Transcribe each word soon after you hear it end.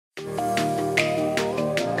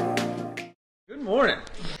Good morning.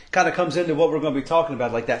 Kind of comes into what we're going to be talking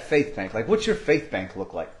about, like that faith bank. Like, what's your faith bank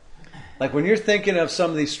look like? Like, when you're thinking of some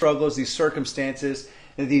of these struggles, these circumstances,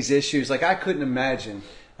 and these issues, like, I couldn't imagine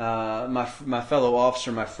my fellow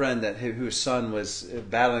officer, my friend, whose son was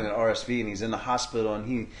battling an RSV, and he's in the hospital, and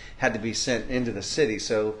he had to be sent into the city.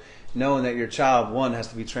 So, knowing that your child, one, has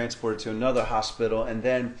to be transported to another hospital, and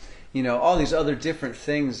then, you know, all these other different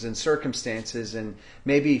things and circumstances, and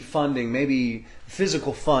maybe funding, maybe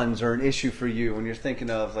physical funds are an issue for you when you're thinking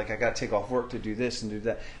of, like, I got to take off work to do this and do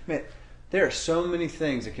that. Man, there are so many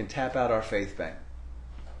things that can tap out our faith bank.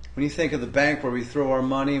 When you think of the bank where we throw our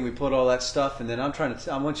money and we put all that stuff, and then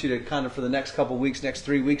I want you to kind of, for the next couple weeks, next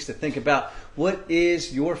 3 weeks, to think about, what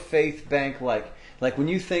is your faith bank like? Like, when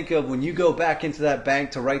you think of, when you go back into that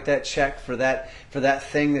bank to write that check for that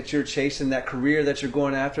thing that you're chasing, that career that you're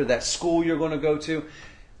going after, that school you're going to go to,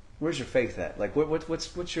 where's your faith at? Like,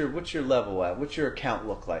 what's your level at? What's your account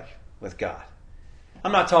look like with God?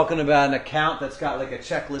 I'm not talking about an account that's got like a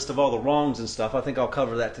checklist of all the wrongs and stuff. I think I'll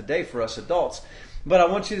cover that today for us adults. But I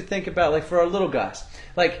want you to think about, like, for our little guys.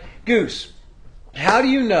 Like, Goose, how do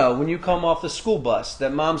you know when you come off the school bus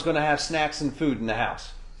that mom's going to have snacks and food in the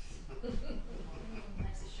house?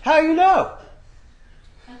 How do you know?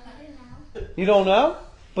 You don't know?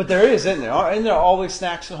 But there is, isn't there? Isn't there always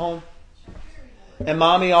snacks at home? And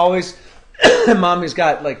mommy's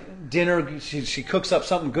got, like, dinner. She cooks up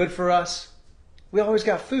something good for us. We always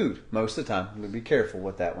got food most of the time. Be careful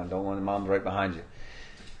with that one. Don't want mom's right behind you.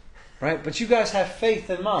 Right? But you guys have faith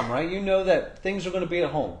in mom, right? You know that things are going to be at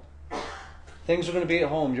home. Things are going to be at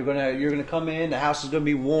home. You're going to come in. The house is going to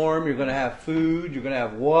be warm. You're going to have food. You're going to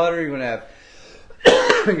have water. You're going to have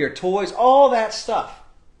your toys, all that stuff,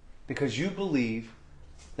 because you believe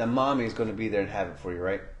that mommy is going to be there and have it for you,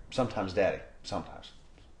 right? Sometimes daddy. Sometimes.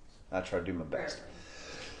 I try to do my best.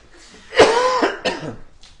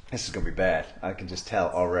 This is going to be bad. I can just tell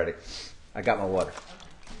already. I got my water.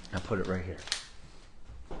 I put it right here.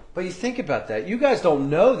 But you think about that. You guys don't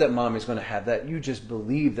know that mommy's going to have that. You just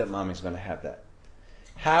believe that mommy's going to have that.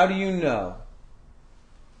 How do you know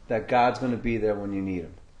that God's going to be there when you need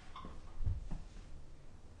him?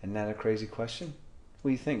 Isn't that a crazy question? What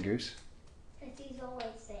do you think, Goose? Because he's always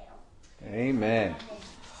there. Amen.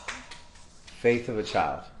 Faith of a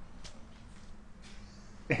child.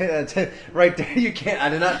 Right there, you can't. I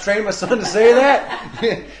did not train my son to say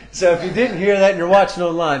that. So if you didn't hear that and you're watching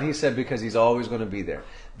online, he said because he's always going to be there.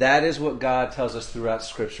 That is what God tells us throughout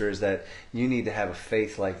Scripture, is that you need to have a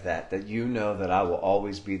faith like that you know that I will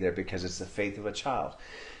always be there, because it's the faith of a child.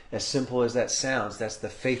 As simple as that sounds, that's the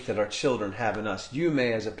faith that our children have in us. You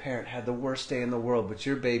may, as a parent, have the worst day in the world, but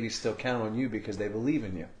your babies still count on you because they believe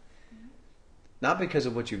in you. Not because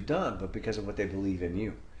of what you've done, but because of what they believe in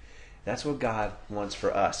you. That's what God wants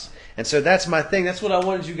for us. And so that's my thing. That's what I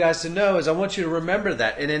wanted you guys to know, is I want you to remember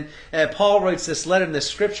that. And then Paul writes this letter in this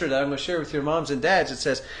scripture that I'm going to share with your moms and dads. It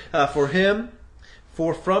says, for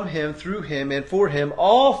from him, through him, and for him,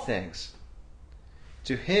 all things.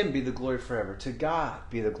 To him be the glory forever. To God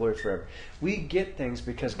be the glory forever. We get things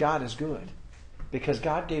because God is good. Because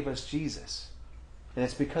God gave us Jesus. And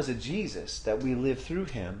it's because of Jesus that we live through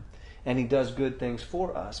him. And he does good things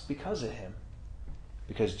for us because of him.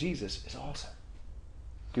 Because Jesus is awesome.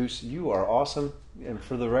 Goose, you are awesome. And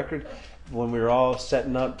for the record, when we were all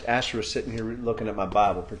setting up, Asher was sitting here looking at my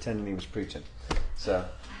Bible, pretending he was preaching. So,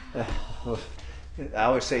 I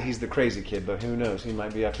always say he's the crazy kid, but who knows? He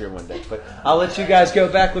might be up here one day. But I'll let you guys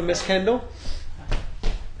go back with Miss Kendall.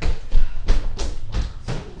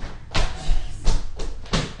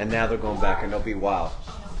 And now they're going back and they'll be wild.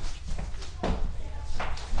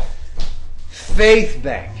 Faith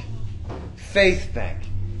bank. Faith bank.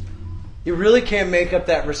 You really can't make up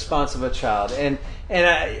that response of a child. And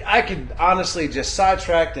I could honestly just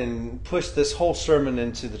sidetrack and push this whole sermon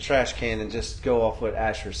into the trash can and just go off what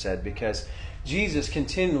Asher said, because Jesus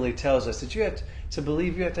continually tells us that you have to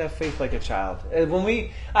believe, you have to have faith like a child. And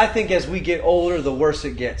I think as we get older, the worse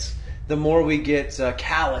it gets. The more we get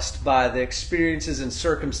calloused by the experiences and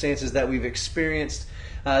circumstances that we've experienced,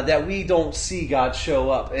 that we don't see God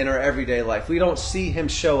show up in our everyday life. We don't see him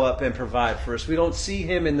show up and provide for us. We don't see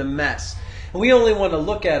him in the mess. And we only want to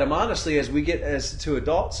look at him, honestly, as we get as to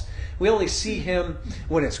adults. We only see him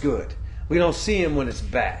when it's good. We don't see him when it's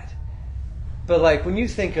bad. But like when you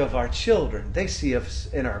think of our children, they see us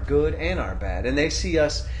in our good and our bad. And they see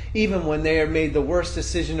us even when they are made the worst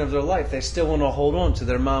decision of their life. They still want to hold on to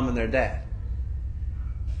their mom and their dad.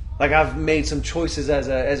 Like I've made some choices as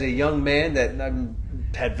a young man that I'm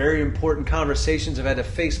had very important conversations. I've had to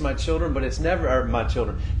face my children, but it's never, or my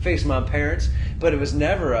children, face my parents, but it was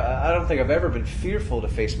never, I don't think I've ever been fearful to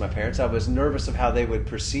face my parents. I was nervous of how they would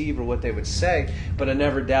perceive or what they would say, but I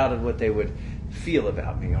never doubted what they would feel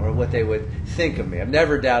about me or what they would think of me. I've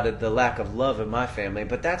never doubted the lack of love in my family,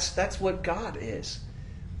 but that's what God is.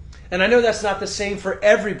 And I know that's not the same for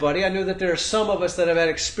everybody. I know that there are some of us that have had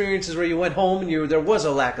experiences where you went home and there was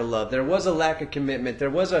a lack of love. There was a lack of commitment. There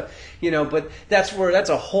was but that's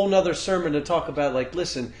a whole nother sermon to talk about. Like,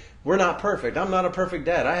 listen, we're not perfect. I'm not a perfect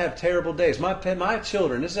dad. I have terrible days. My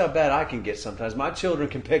children, this is how bad I can get sometimes. My children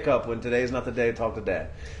can pick up when today is not the day to talk to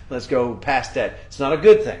dad. Let's go past that. It's not a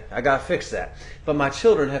good thing. I got to fix that. But my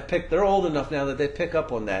children they're old enough now that they pick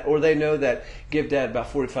up on that. Or they know that give dad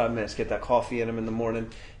about 45 minutes, get that coffee in them in the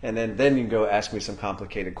morning, and then you can go ask me some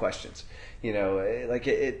complicated questions.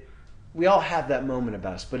 We all have that moment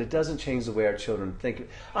about us, but it doesn't change the way our children think.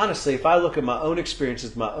 Honestly, if I look at my own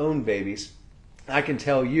experiences, my own babies, I can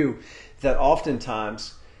tell you that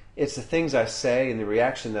oftentimes it's the things I say and the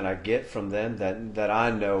reaction that I get from them that I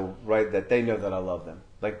know, right, that they know that I love them.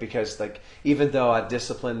 Because even though I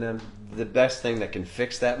discipline them, the best thing that can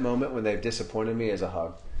fix that moment when they've disappointed me is a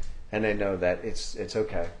hug. And they know that it's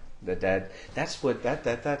okay. That Dad, that's what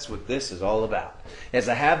this is all about. Is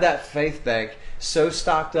to have that faith bank so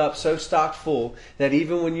stocked up, so stocked full, that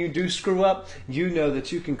even when you do screw up, you know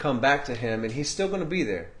that you can come back to Him and He's still going to be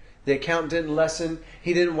there. The account didn't lessen.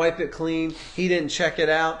 He didn't wipe it clean. He didn't check it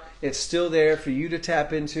out. It's still there for you to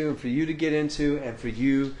tap into and for you to get into and for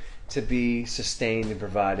you to be sustained and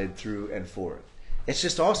provided through and for it. It's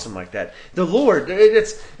just awesome like that. The Lord,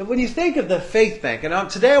 when you think of the faith bank, and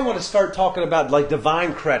today I want to start talking about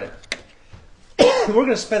divine credit. We're going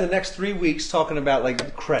to spend the next 3 weeks talking about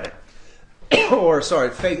credit.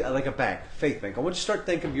 Faith like a bank, faith bank. I want you to start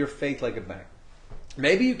thinking of your faith like a bank.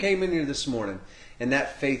 Maybe you came in here this morning and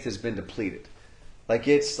that faith has been depleted.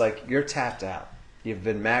 It's like you're tapped out. You've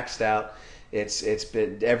been maxed out. It's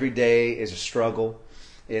been, every day is a struggle.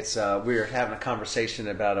 We were having a conversation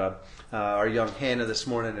about our young Hannah this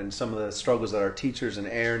morning and some of the struggles that our teachers and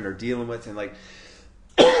Aaron are dealing with. And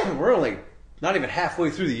we're only not even halfway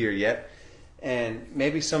through the year yet. And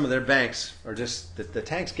maybe some of their banks are just, the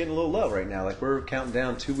tank's getting a little low right now. We're counting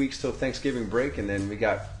down 2 weeks till Thanksgiving break, and then we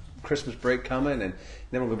got Christmas break coming, and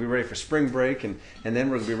then we're going to be ready for spring break, and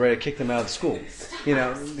then we're going to be ready to kick them out of school.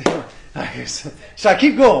 So I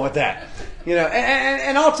keep going with that.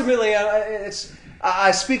 And ultimately,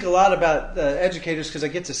 I speak a lot about educators because I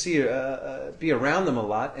get to see, be around them a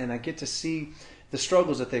lot, and I get to see the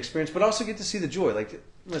struggles that they experience, but also get to see the joy.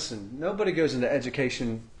 Listen, nobody goes into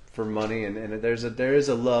education for money, and there is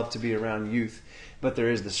a love to be around youth, but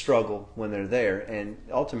there is the struggle when they're there, and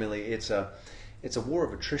ultimately it's a war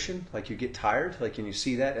of attrition. You get tired, and you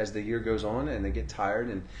see that as the year goes on, and they get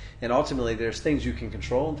tired, and ultimately there's things you can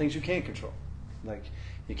control and things you can't control.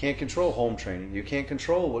 You can't control home training. You can't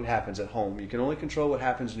control what happens at home. You can only control what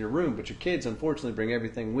happens in your room, but your kids unfortunately bring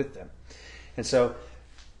everything with them. And so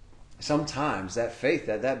sometimes that faith,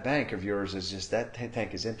 that bank of yours is just, that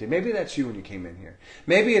tank is empty. Maybe that's you when you came in here.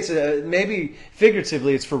 Maybe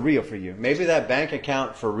figuratively it's for real for you. Maybe that bank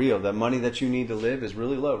account for real, the money that you need to live is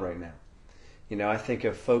really low right now. I think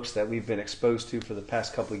of folks that we've been exposed to for the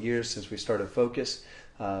past couple of years since we started Focus,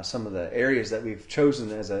 some of the areas that we've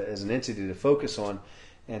chosen as an entity to focus on,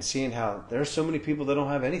 and seeing how there are so many people that don't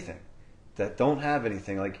have anything.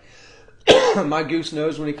 My goose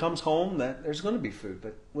knows when he comes home that there's going to be food,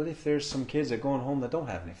 but what if there's some kids that go home that don't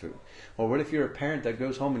have any food? Or what if you're a parent that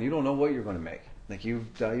goes home and you don't know what you're going to make? You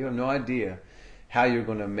have no idea how you're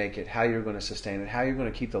going to make it, how you're going to sustain it, how you're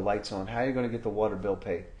going to keep the lights on, how you're going to get the water bill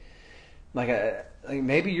paid.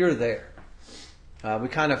 Maybe you're there. We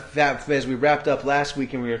kind of, as we wrapped up last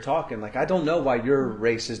week and we were talking, I don't know why your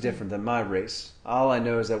race is different than my race. All I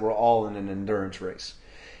know is that we're all in an endurance race.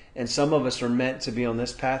 And some of us are meant to be on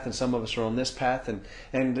this path, and some of us are on this path,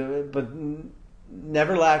 but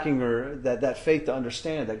never lacking or that faith to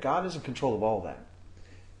understand that God is in control of all that.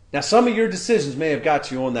 Now, some of your decisions may have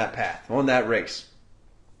got you on that path, on that race.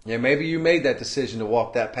 Maybe you made that decision to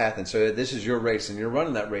walk that path, and so this is your race, and you're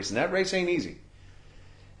running that race, and that race ain't easy.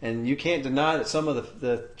 And you can't deny that some of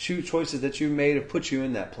the choices that you made have put you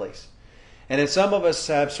in that place. And then some of us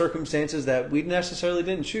have circumstances that we necessarily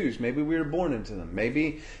didn't choose. Maybe we were born into them.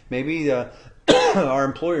 Maybe our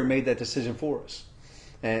employer made that decision for us.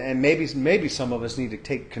 And maybe some of us need to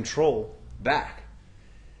take control back.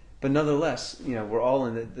 But nonetheless, we're all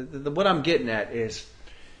in what I'm getting at is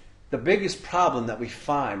the biggest problem that we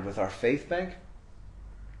find with our faith bank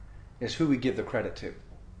is who we give the credit to.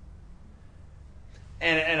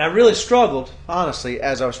 And I really struggled, honestly,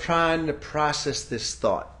 as I was trying to process this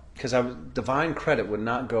thought. Because divine credit would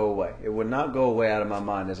not go away. It would not go away out of my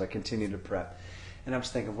mind as I continued to prep. And I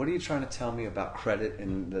was thinking, what are you trying to tell me about credit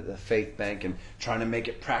and the faith bank and trying to make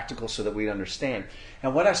it practical so that we'd understand?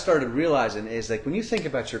 And what I started realizing is, like, when you think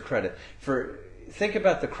about your credit, think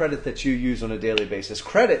about the credit that you use on a daily basis.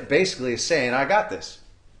 Credit basically is saying, I got this.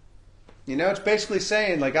 You know, it's basically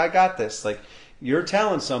saying, like, I got this. Like, you're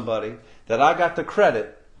telling somebody that I got the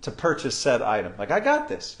credit to purchase said item. Like, I got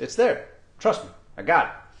this. It's there. Trust me. I got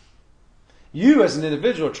it. You as an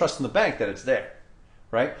individual are trusting the bank that it's there.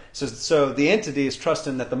 Right? So the entity is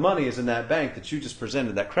trusting that the money is in that bank that you just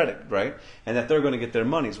presented, that credit, right? And that they're going to get their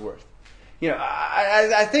money's worth. You know,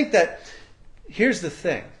 I think that here's the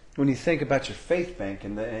thing. When you think about your faith bank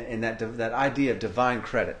and that idea of divine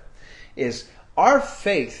credit, is our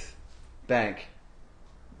faith bank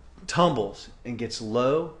tumbles and gets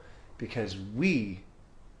low because we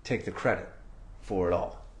take the credit for it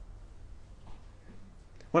all.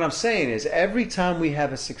 What I'm saying is, every time we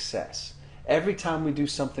have a success, every time we do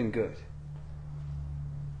something good,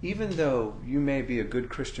 even though you may be a good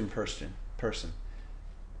Christian person,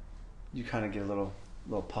 you kind of get a little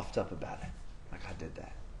puffed up about it. Like, I did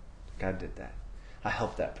that. God did that. I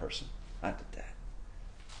helped that person. I did that.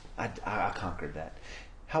 I conquered that.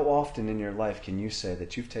 How often in your life can you say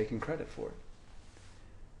that you've taken credit for it?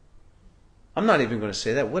 I'm not even going to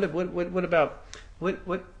say that. What about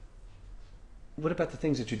the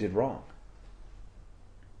things that you did wrong?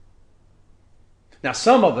 Now,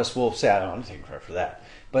 some of us will say, I don't take credit for that.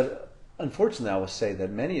 But unfortunately, I will say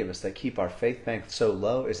that many of us that keep our faith bank so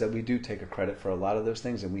low is that we do take a credit for a lot of those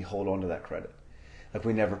things, and we hold on to that credit. Like,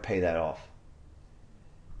 we never pay that off.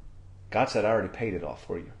 God said, I already paid it off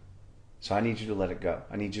for you. So I need you to let it go.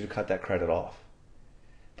 I need you to cut that credit off.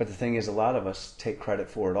 But the thing is, a lot of us take credit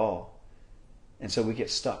for it all. And so we get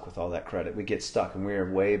stuck with all that credit. We get stuck, and we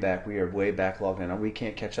are way backlogged, and we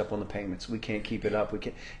can't catch up on the payments. We can't keep it up.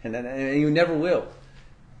 And you never will.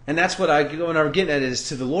 And that's what I'm getting at, is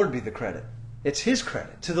to the Lord be the credit. It's His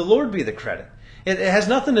credit. To the Lord be the credit. It has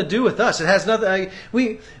nothing to do with us. It has nothing.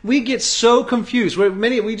 We get so confused.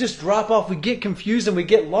 We just drop off. We get confused and we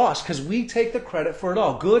get lost because we take the credit for it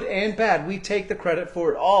all, good and bad. We take the credit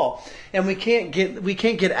for it all, and we can't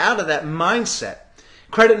get out of that mindset.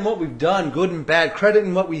 Credit in what we've done, good and bad. Credit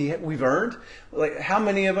in what we've earned. Like, how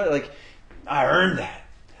many of us, like, I earned that.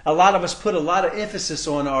 A lot of us put a lot of emphasis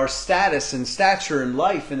on our status and stature in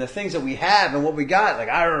life and the things that we have and what we got. Like,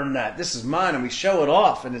 I earned that. This is mine. And we show it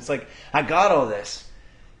off. And it's like, I got all this.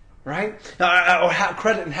 Right? Or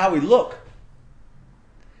credit in how we look.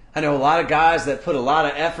 I know a lot of guys that put a lot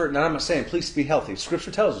of effort, and I'm not saying please be healthy.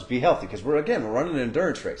 Scripture tells us be healthy because we're running an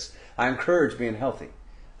endurance race. I encourage being healthy.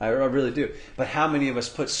 I really do. But how many of us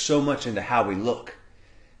put so much into how we look?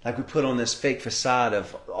 Like, we put on this fake facade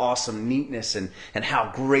of awesome neatness and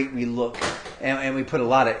how great we look. And we put a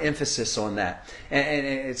lot of emphasis on that.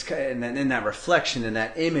 And in that reflection and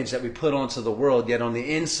that image that we put onto the world, yet on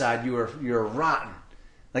the inside you're rotten.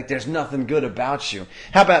 Like, there's nothing good about you.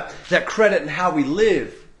 How about that credit in how we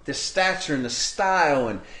live? The stature and the style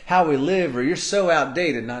and how we live, or you're so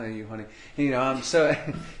outdated. Not you, honey. You know, I'm so...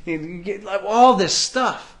 you get like all this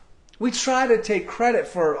stuff. We try to take credit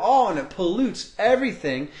for it all, and it pollutes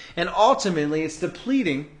everything, and ultimately it's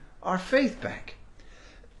depleting our faith bank.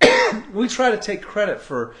 We try to take credit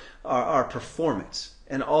for our performance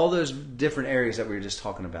and all those different areas that we were just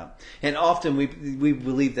talking about. And often we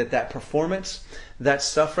believe that performance, that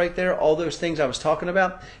stuff right there, all those things I was talking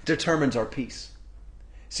about, determines our peace.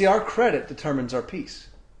 See, our credit determines our peace.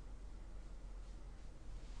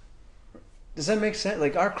 Does that make sense?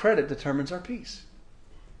 Like, our credit determines our peace.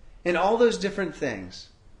 And all those different things,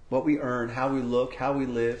 what we earn, how we look, how we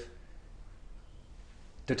live,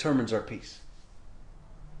 determines our peace.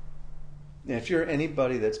 And if you're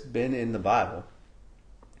anybody that's been in the Bible,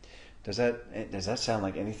 does that sound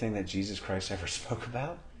like anything that Jesus Christ ever spoke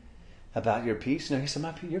about? About your peace? No, He said,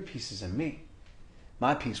 your peace is in me.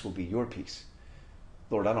 My peace will be your peace.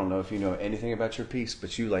 Lord, I don't know if you know anything about your peace,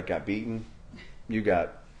 but you got beaten. You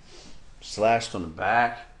got slashed on the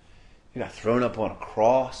back. You got thrown up on a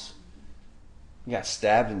cross. You got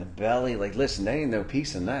stabbed in the belly. Like, listen, there ain't no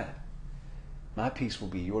peace in that. My peace will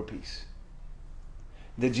be your peace.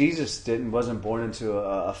 That Jesus wasn't born into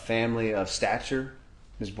a family of stature.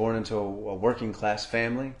 He was born into a working class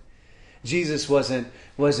family. Jesus wasn't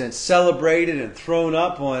celebrated and thrown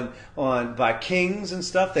up on by kings and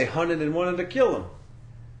stuff. They hunted and wanted to kill him.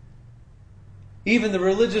 Even the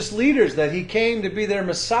religious leaders that He came to be their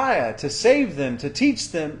Messiah, to save them, to teach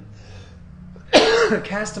them,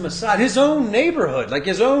 cast him aside. His own neighborhood, like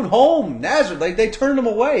his own home, Nazareth, like they turned him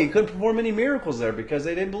away. He couldn't perform any miracles there because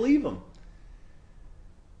they didn't believe him.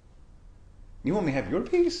 You want me to have your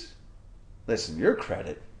peace? Listen, your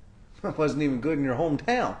credit wasn't even good in your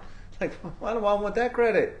hometown. Like, why do I want that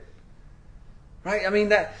credit? Right? I mean,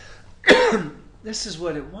 that this is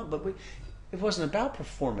what it was, but it wasn't about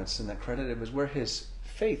performance in that credit. It was where his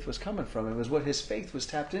faith was coming from. It was what his faith was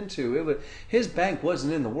tapped into. His bank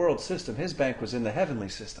wasn't in the world system. His bank was in the heavenly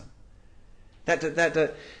system. I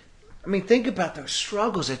mean, think about those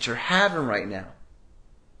struggles that you're having right now.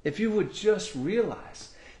 If you would just realize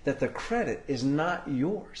that the credit is not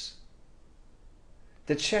yours.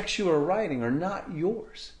 The checks you are writing are not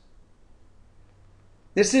yours.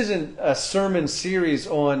 This isn't a sermon series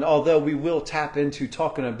on, although we will tap into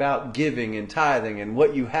talking about giving and tithing and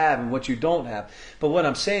what you have and what you don't have. But what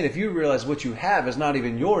I'm saying, if you realize what you have is not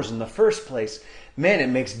even yours in the first place, man, it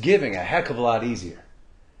makes giving a heck of a lot easier.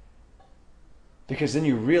 Because then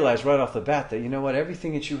you realize right off the bat that, you know what,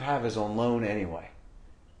 everything that you have is on loan anyway.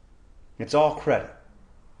 It's all credit.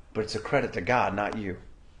 But it's a credit to God, not you.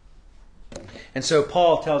 And so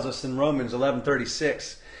Paul tells us in Romans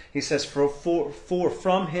 11:36, he says, for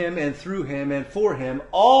from him and through him and for him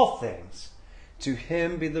all things, to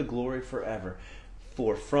him be the glory forever.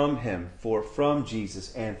 For from him, for from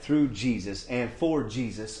Jesus, and through Jesus, and for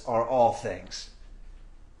Jesus are all things.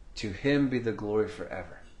 To him be the glory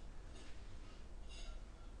forever.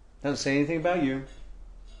 Doesn't say anything about you.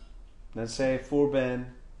 Doesn't say for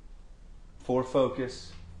Ben, for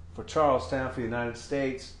Focus, for Charlestown, for the United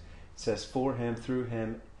States. It says for him, through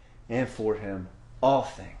him, and for him, all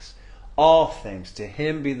things. All things. To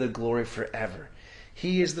him be the glory forever.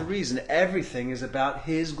 He is the reason. Everything is about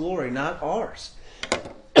his glory, not ours.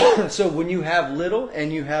 So when you have little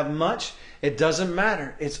and you have much, it doesn't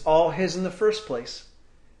matter. It's all his in the first place.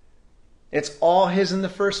 It's all his in the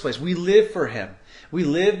first place. We live for him. We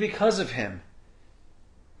live because of him.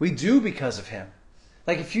 We do because of him.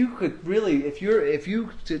 Like if you could really, if you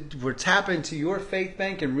were tap into your faith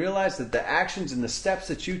bank and realize that the actions and the steps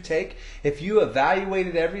that you take, if you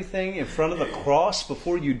evaluated everything in front of the cross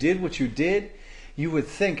before you did what you did, you would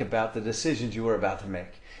think about the decisions you were about to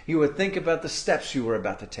make. You would think about the steps you were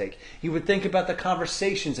about to take. You would think about the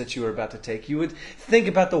conversations that you were about to take. You would think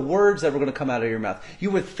about the words that were going to come out of your mouth. You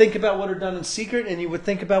would think about what are done in secret, and you would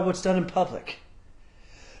think about what's done in public.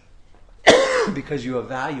 Because you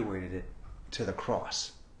evaluated it to the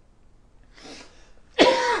cross.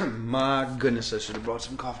 My goodness, I should have brought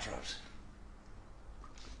some cough drops.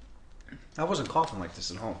 I wasn't coughing like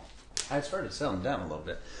this at home. I had started settling down a little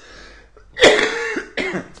bit.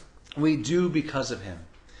 We do because of him.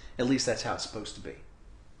 At least that's how it's supposed to be.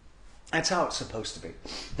 That's how it's supposed to be.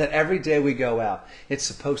 That every day we go out, it's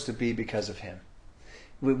supposed to be because of him.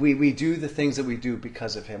 We do the things that we do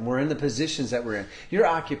because of him. We're in the positions that we're in. Your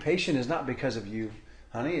occupation is not because of you,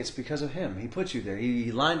 honey. It's because of him. He put you there.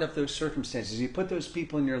 He lined up those circumstances. He put those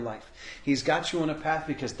people in your life. He's got you on a path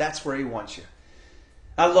because that's where he wants you.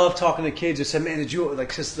 I love talking to kids who say, man, did you,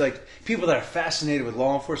 just people that are fascinated with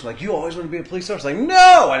law enforcement, like, you always want to be a police officer? Like,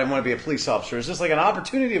 no, I didn't want to be a police officer. It's just like an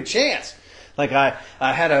opportunity of chance. Like I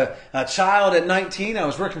had a child at 19. I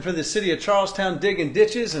was working for the city of Charlestown digging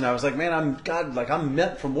ditches, and I was like, man, I'm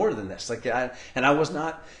meant for more than this. I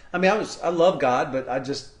love God, but I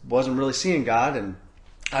just wasn't really seeing God, and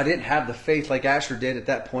I didn't have the faith like Asher did at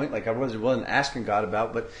that point. Like I wasn't asking God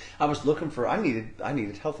about, but I was looking for. I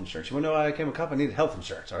needed health insurance. You want to know why I became a cop? I needed health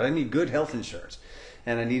insurance. Or I need good health insurance,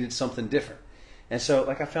 and I needed something different. And so,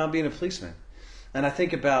 I found being a policeman. And I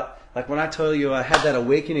think about, when I tell you I had that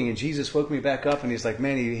awakening and Jesus woke me back up and he's like,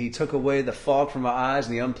 man, he took away the fog from my eyes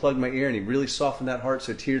and he unplugged my ear and he really softened that heart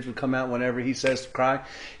so tears would come out whenever he says to cry.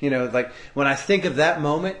 When I think of that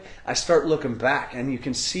moment, I start looking back and you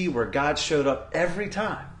can see where God showed up every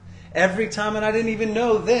time. Every time, and I didn't even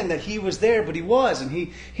know then that he was there, but he was. And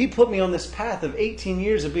he put me on this path of 18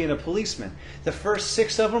 years of being a policeman. The first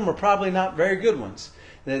 6 of them were probably not very good ones.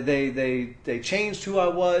 They changed who I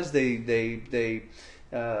was. They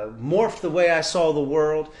morphed the way I saw the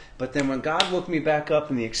world. But then when God woke me back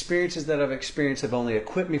up and the experiences that I've experienced have only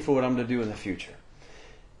equipped me for what I'm going to do in the future.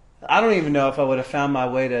 I don't even know if I would have found my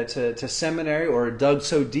way to seminary or dug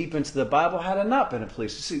so deep into the Bible had I not been a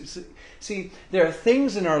policeman. See, there are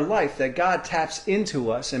things in our life that God taps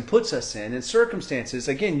into us and puts us in circumstances,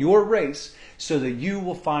 again, your race, so that you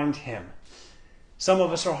will find him. Some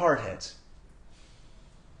of us are hardheads.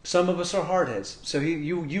 Some of us are hardheads. So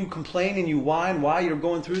you complain and you whine why you're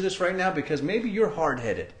going through this right now because maybe you're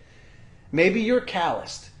hard-headed. Maybe you're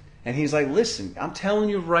calloused. And he's like, listen, I'm telling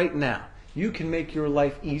you right now, You can make your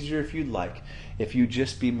life easier if you'd like, if you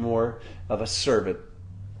just be more of a servant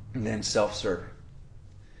than self-serving.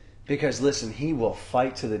 Because listen, He will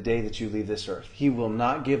fight to the day that you leave this earth. He will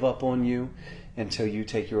not give up on you until you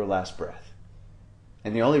take your last breath.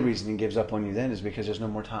 And the only reason He gives up on you then is because there's no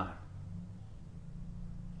more time.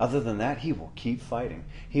 Other than that, He will keep fighting.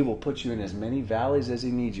 He will put you in as many valleys as He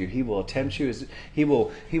needs you. He will tempt you. He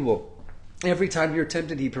will. Every time you're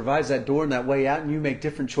tempted, He provides that door and that way out, and you make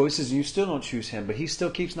different choices, and you still don't choose Him. But He still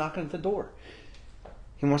keeps knocking at the door.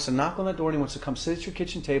 He wants to knock on that door, and He wants to come sit at your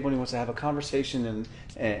kitchen table, and He wants to have a conversation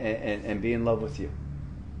and be in love with you.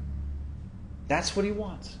 That's what He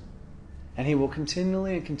wants. And He will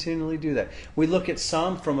continually and continually do that. We look at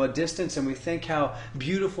some from a distance and we think how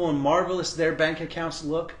beautiful and marvelous their bank accounts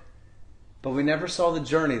look, but we never saw the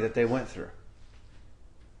journey that they went through.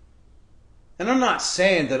 And I'm not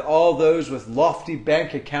saying that all those with lofty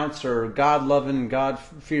bank accounts are God-loving and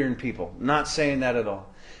God-fearing people. I'm not saying that at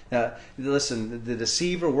all. Listen, the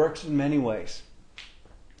deceiver works in many ways.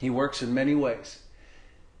 He works in many ways.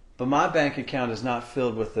 But my bank account is not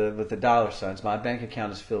filled with the dollar signs. My bank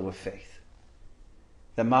account is filled with faith.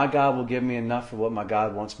 That my God will give me enough for what my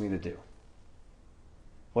God wants me to do.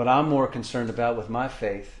 What I'm more concerned about with my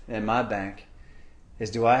faith and my bank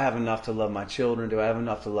is, do I have enough to love my children? Do I have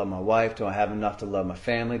enough to love my wife? Do I have enough to love my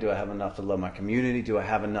family? Do I have enough to love my community? Do I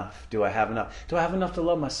have enough? Do I have enough? Do I have enough to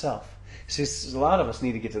love myself? See, a lot of us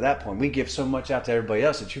need to get to that point. We give so much out to everybody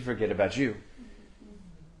else that you forget about you.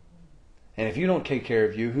 And if you don't take care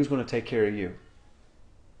of you, who's going to take care of you?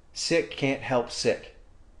 Sick can't help sick.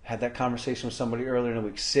 Had that conversation with somebody earlier in the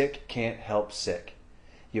week. Sick can't help sick.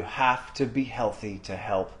 You have to be healthy to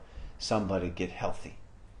help somebody get healthy.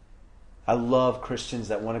 I love Christians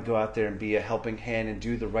that want to go out there and be a helping hand and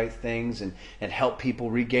do the right things and help people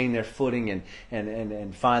regain their footing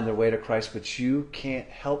and find their way to Christ. But you can't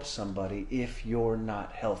help somebody if you're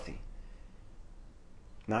not healthy.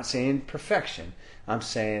 I'm not saying perfection. I'm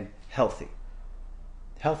saying healthy.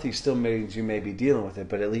 Healthy still means you may be dealing with it,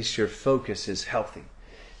 but at least your focus is healthy.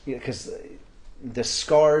 Because the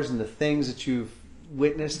scars and the things that you've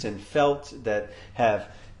witnessed and felt that have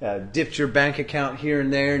dipped your bank account here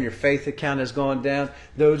and there and your faith account has gone down,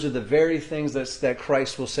 those are the very things that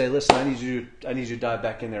Christ will say, listen, I need you to dive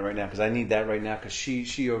back in there right now because I need that right now because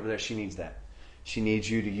she over there, she needs that. She needs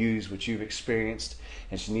you to use what you've experienced,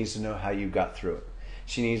 and she needs to know how you got through it.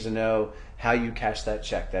 She needs to know how you cashed that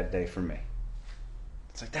check that day for me.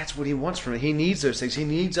 It's like that's what He wants from me. He needs those things. He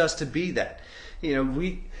needs us to be that.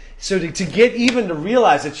 So to get even to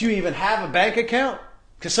realize that you even have a bank account,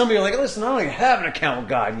 because some of you are like, listen, I don't even have an account with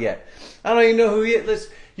God yet. I don't even know who He is.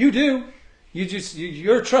 Listen, you do.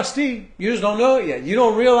 You're a trustee. You just don't know it yet. You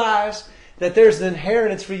don't realize that there's an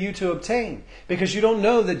inheritance for you to obtain because you don't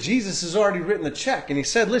know that Jesus has already written the check. And He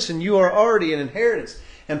said, listen, you are already an inheritance.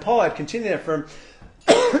 And Paul had continued that from,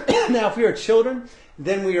 now if we are children,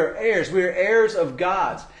 then we are heirs. We are heirs of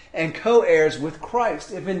God's and co-heirs with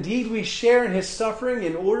Christ, if indeed we share in His suffering,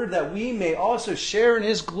 in order that we may also share in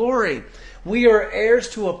His glory. We are heirs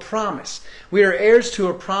to a promise. We are heirs to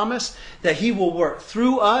a promise that He will work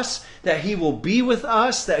through us, that He will be with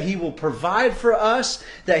us, that He will provide for us,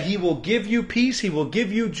 that He will give you peace, He will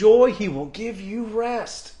give you joy, He will give you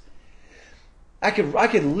rest. I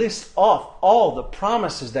could list off all the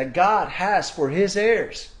promises that God has for His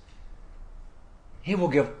heirs. He will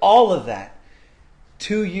give all of that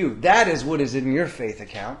to you. That is what is in your faith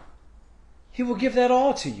account. He will give that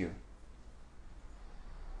all to you.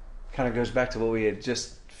 Kind of goes back to what we had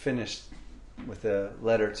just finished with the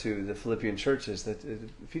letter to the Philippian churches, that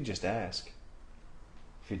if you just ask,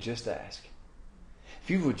 if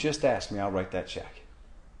you would just ask me, I'll write that check.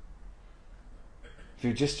 If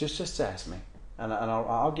you just ask me, and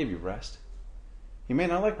I'll give you rest. You may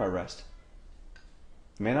not like my rest.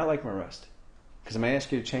 You may not like my rest, because I may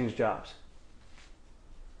ask you to change jobs.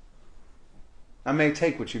 I may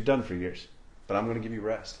take what you've done for years, but I'm going to give you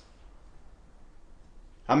rest.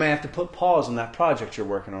 I may have to put pause on that project you're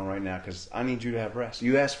working on right now because I need you to have rest.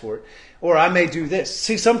 You asked for it. Or I may do this.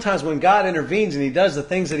 See, sometimes when God intervenes and He does the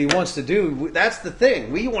things that He wants to do, that's the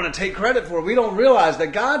thing. We want to take credit for it. We don't realize that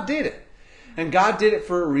God did it. And God did it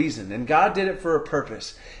for a reason. And God did it for a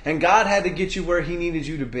purpose. And God had to get you where He needed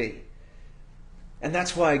you to be. And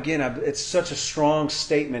that's why, again, it's such a strong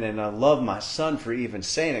statement, and I love my son for even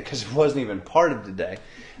saying it because it wasn't even part of today.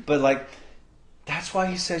 But that's why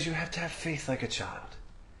he says you have to have faith like a child.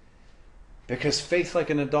 Because faith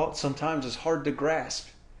like an adult sometimes is hard to grasp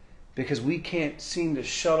because we can't seem to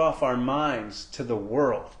shut off our minds to the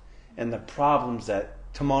world and the problems that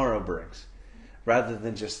tomorrow brings. Rather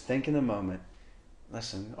than just think in the moment,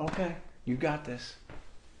 listen, okay, you got this.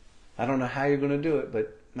 I don't know how you're going to do it,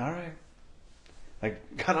 but all right.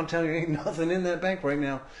 Like, God, I'm telling you, ain't nothing in that bank right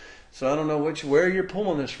now. So I don't know where you're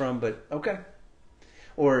pulling this from, but okay.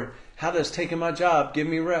 Or how does taking my job give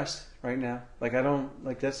me rest right now? Like, I don't,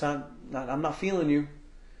 like, that's not I'm not feeling you.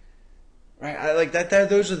 Right? I like that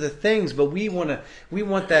those are the things, but we want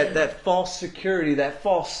that false security, that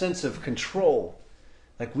false sense of control.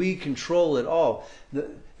 Like, we control it all.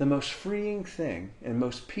 The most freeing thing and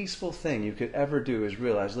most peaceful thing you could ever do is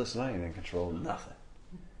realize, listen, I ain't in control of nothing.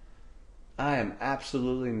 I am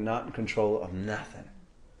absolutely not in control of nothing.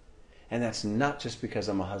 And that's not just because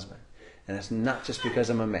I'm a husband. And that's not just because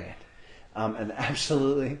I'm a man. I'm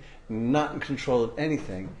absolutely not in control of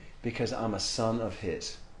anything because I'm a son of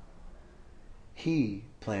His. He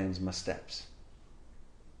plans my steps.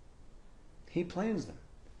 He plans them.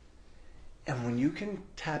 And when you can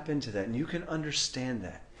tap into that and you can understand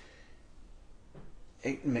that,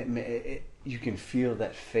 you can feel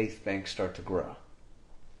that faith bank start to grow.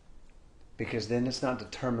 Because then it's not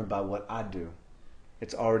determined by what I do.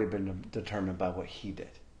 It's already been determined by what He did.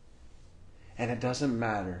 And it doesn't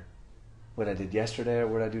matter what I did yesterday or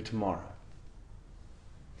what I do tomorrow.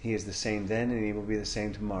 He is the same then and He will be the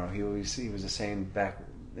same tomorrow. He was the same back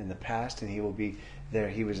in the past and He will be there.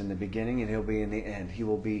 He was in the beginning and He'll be in the end.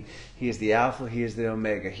 He is the Alpha, He is the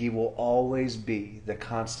Omega. He will always be the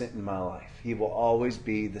constant in my life. He will always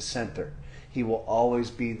be the center. He will always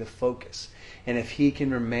be the focus. And if He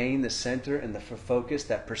can remain the center and the focus,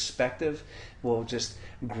 that perspective will just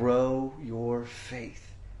grow your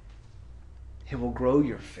faith. It will grow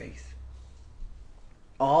your faith.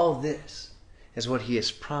 All this is what He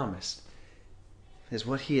has promised. Is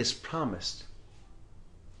what He has promised.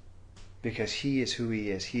 Because He is who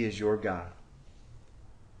He is. He is your God.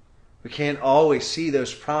 We can't always see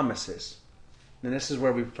those promises. And this is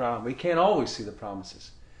where we can't always see the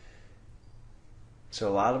promises. So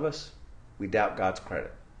a lot of us, we doubt God's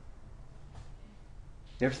credit.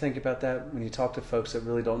 You ever think about that when you talk to folks that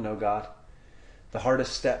really don't know God? The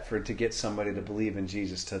hardest step to get somebody to believe in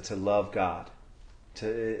Jesus, to love God,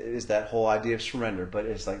 is that whole idea of surrender. But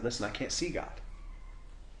it's like, listen, I can't see God.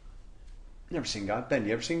 Never seen God. Ben,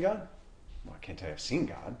 you ever seen God? Well, I can't tell you I've seen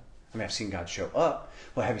God. I mean, I've seen God show up.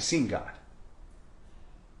 Well, have you seen God?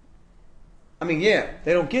 I mean, yeah,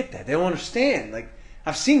 they don't get that. They don't understand. Like,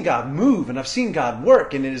 I've seen God move and I've seen God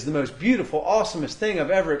work, and it is the most beautiful, awesomest thing I've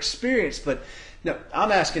ever experienced. But no,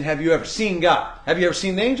 I'm asking, have you ever seen God? Have you ever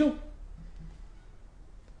seen an angel?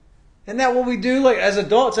 Isn't that what we do? Like, as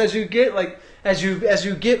adults, as you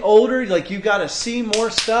get older, like, you got to see more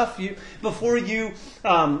stuff. Before you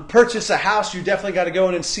purchase a house, you definitely got to go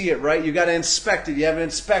in and see it, right? You got to inspect it. You have an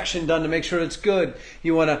inspection done to make sure it's good.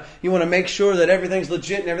 You want to make sure that everything's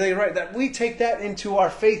legit and everything right. That we take that into our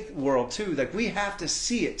faith world too. Like, we have to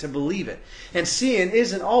see it to believe it, and seeing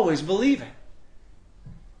isn't always believing.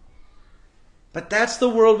 But that's the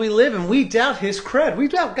world we live in. We doubt His cred. We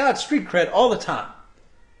doubt God's street cred all the time.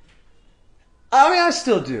 I mean, I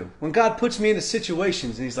still do. When God puts me into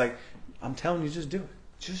situations and He's like, I'm telling you, just do it.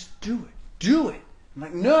 Just do it. Do it. I'm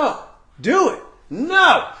like, no. Do it.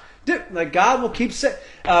 No. Like, God will keep saying.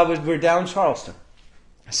 We're down in Charleston.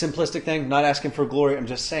 A simplistic thing, not asking for glory. I'm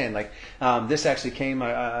just saying, like, this actually came.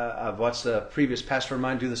 I've watched a previous pastor of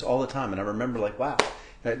mine do this all the time. And I remember, like, wow,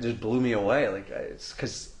 that just blew me away. Like, it's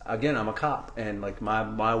because, again, I'm a cop, and like my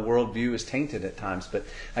worldview is tainted at times. But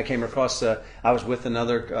I came across, I was with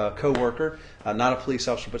another co-worker, not a police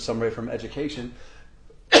officer, but somebody from education.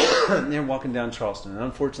 And they're walking down Charleston. And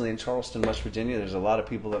unfortunately, in Charleston, West Virginia, there's a lot of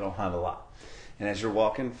people that don't have a lot. And as you're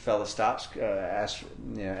walking, fella stops, ask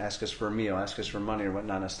us for a meal, ask us for money or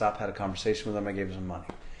whatnot. And I stopped, had a conversation with them, I gave them some money.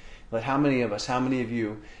 But how many of us, how many of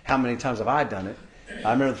you, how many times have I done it?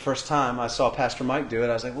 I remember the first time I saw Pastor Mike do it,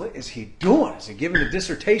 I was like, what is he doing? Is he giving a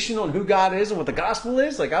dissertation on who God is and what the gospel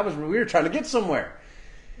is? Like, we were trying to get somewhere.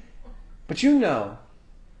 But you know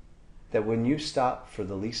that when you stop for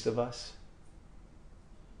the least of us,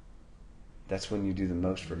 that's when you do the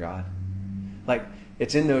most for God. Like,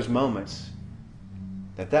 it's in those moments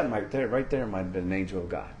that might have been an angel of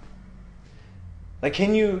God. Like,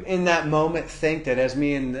 can you in that moment think that as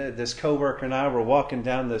me and this coworker and I were walking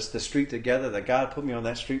down the street together, that God put me on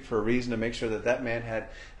that street for a reason, to make sure that man had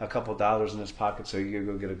a couple dollars in his pocket so he could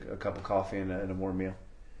go get a cup of coffee and a warm meal?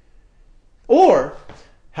 Or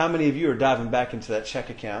how many of you are diving back into that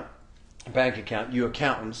bank account, you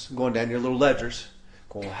accountants, going down your little ledgers,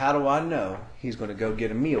 going, well, how do I know he's going to go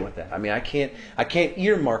get a meal with that? I mean, I can't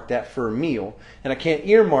earmark that for a meal, and I can't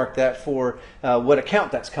earmark that for what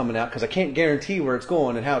account that's coming out, because I can't guarantee where it's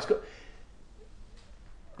going and how it's going.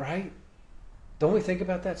 Right? Don't we think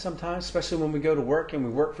about that sometimes, especially when we go to work and we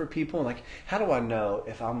work for people? And like, how do I know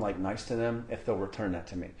if I'm like nice to them, if they'll return that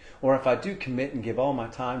to me? Or if I do commit and give all my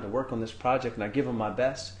time to work on this project and I give them my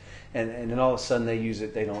best, and then all of a sudden they use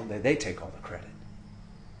it, they take all the credit.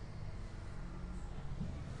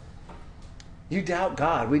 You doubt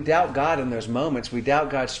God. We doubt God in those moments. We doubt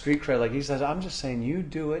God's street cred. Like he says, I'm just saying you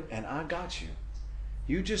do it and I got you.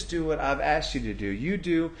 You just do what I've asked you to do. You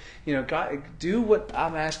do, God, do what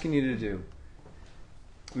I'm asking you to do.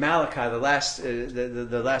 Malachi,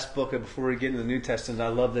 the last book before we get into the New Testament, I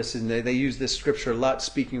love this, and they use this scripture a lot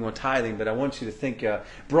speaking on tithing, but I want you to think,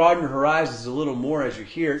 broaden your horizons a little more as you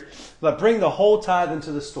hear it. But bring the whole tithe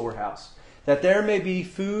into the storehouse, that there may be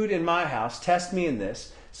food in my house. Test me in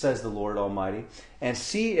this, says the Lord Almighty, and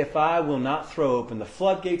see if I will not throw open the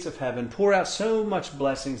floodgates of heaven, pour out so much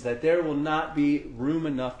blessings that there will not be room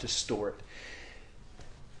enough to store it.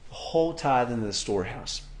 The whole tithe into the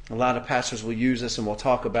storehouse. A lot of pastors will use this and we'll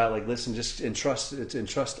talk about, like, listen, just entrust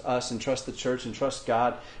us, entrust the church, entrust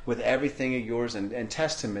God with everything of yours and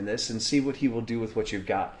test Him in this and see what He will do with what you've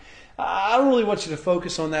got. I don't really want you to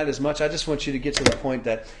focus on that as much. I just want you to get to the point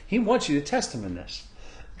that He wants you to test Him in this.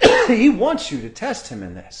 He wants you to test Him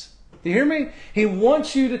in this. Do you hear me? He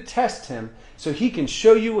wants you to test Him so He can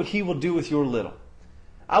show you what He will do with your little.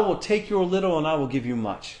 I will take your little and I will give you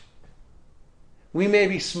much. We may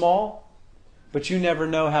be small, but you never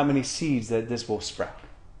know how many seeds that this will sprout.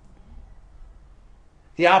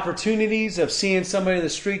 The opportunities of seeing somebody in the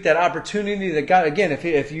street, that opportunity that God, again,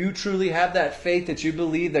 if you truly have that faith that you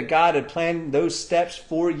believe that God had planned those steps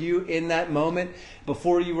for you in that moment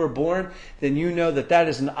before you were born, then you know that that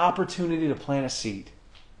is an opportunity to plant a seed.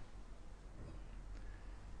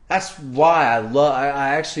 That's why I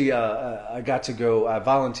got to go, I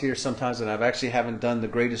volunteer sometimes, and I've actually haven't done the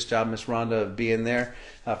greatest job, Miss Rhonda, of being there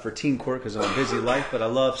for teen court because of a busy life, but I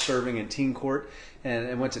love serving in teen court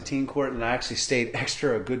and went to teen court, and I actually stayed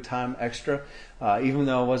extra, a good time extra, even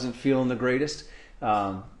though I wasn't feeling the greatest.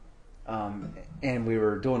 And we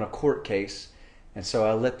were doing a court case, and so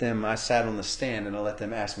I sat on the stand and I let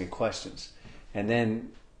them ask me questions. And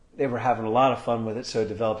then they were having a lot of fun with it, so it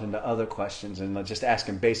developed into other questions and just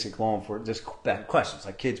asking basic law enforcement, just questions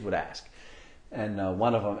like kids would ask. And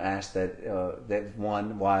one of them asked why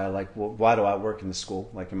do I work in the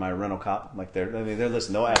school? Like, am I a rental cop? Like they're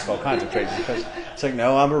listening. They'll ask all kinds of crazy because it's like,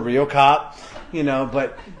 no, I'm a real cop,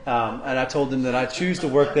 But and I told them that I choose to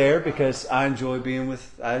work there because I enjoy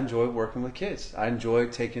working with kids. I enjoy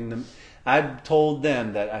taking them. I told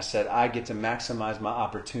them that I said I get to maximize my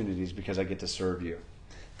opportunities because I get to serve you.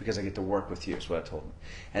 Because I get to work with you, is what I told them.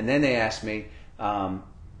 And then they asked me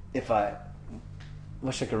if I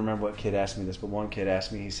wish I could remember what kid asked me this, but one kid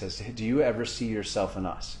asked me, he says, do you ever see yourself in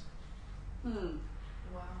us?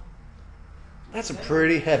 Wow. That's a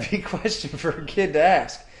pretty heavy question for a kid to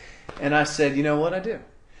ask. And I said, you know what, I do.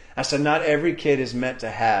 I said, not every kid is meant to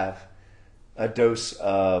have a dose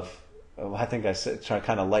of, I think I said, trying to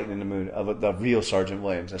kind of lighten the mood, of the real Sergeant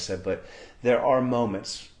Williams. I said, but there are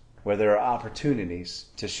moments where there are opportunities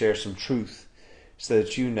to share some truth so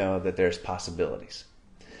that you know that there's possibilities.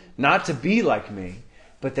 Not to be like me,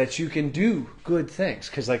 but that you can do good things.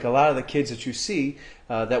 Because like a lot of the kids that you see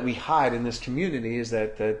that we hide in this community is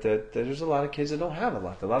that there's a lot of kids that don't have a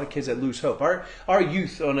lot. A lot of kids that lose hope. Our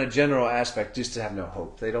youth on a general aspect just have no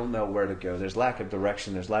hope. They don't know where to go. There's lack of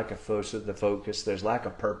direction. There's lack of focus. There's lack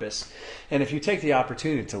of purpose. And if you take the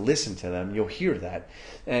opportunity to listen to them, you'll hear that.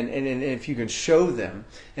 And if you can show them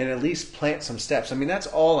and at least plant some steps. I mean, that's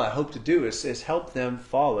all I hope to do is help them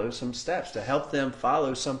follow some steps, to help them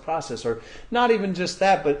follow some process. Or not even just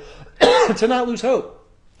that, but to not lose hope.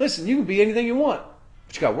 Listen, you can be anything you want.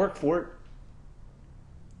 But you got to work for it.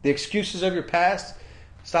 The excuses of your past,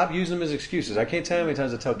 stop using them as excuses. I can't tell you how many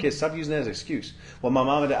times I tell kids, stop using that as an excuse. Well, my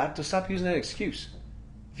mom and dad, just stop using that excuse.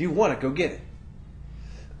 If you want it, go get it.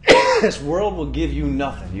 This world will give you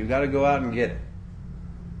nothing. You got to go out and get it.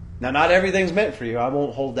 Now, not everything's meant for you. I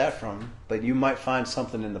won't hold that from you. But you might find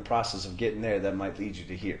something in the process of getting there that might lead you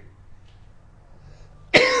to here.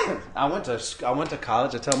 I went to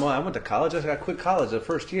college. I tell them, I went to college. I quit college the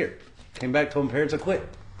first year. Came back, told my parents I quit.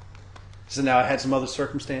 So now I had some other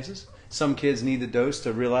circumstances. Some kids need the dose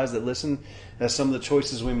to realize that, listen, some of the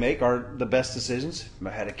choices we make aren't the best decisions. I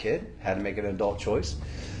had a kid, had to make an adult choice.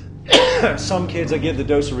 Some kids I give the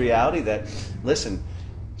dose of reality that, listen,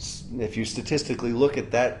 if you statistically look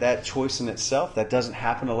at that choice in itself, that doesn't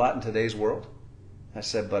happen a lot in today's world. I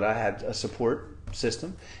said, but I had a support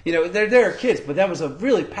system. There are kids, but that was a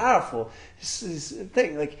really powerful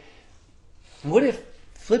thing. Like, what if,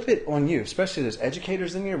 flip it on you, especially there's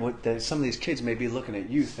educators in here, some of these kids may be looking at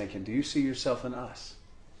you thinking, do you see yourself in us?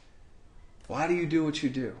 Why do you do what you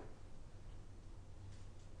do?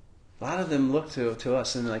 A lot of them look to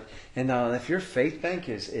us and if your faith bank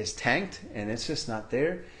is tanked and it's just not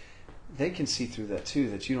there, they can see through that too,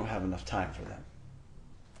 that you don't have enough time for them.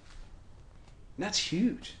 And that's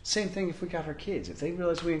huge. Same thing if we got our kids. If they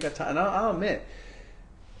realize we ain't got time, and I'll admit,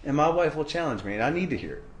 and my wife will challenge me, and I need to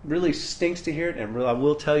hear it. It really stinks to hear it, and I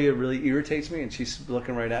will tell you, it really irritates me, and she's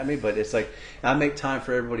looking right at me, but it's like, I make time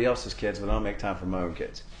for everybody else's kids, but I don't make time for my own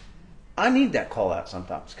kids. I need that call out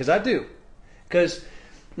sometimes, because I do. Because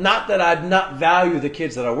not that I not value the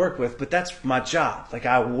kids that I work with, but that's my job. Like,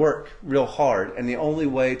 I work real hard, and the only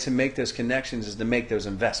way to make those connections is to make those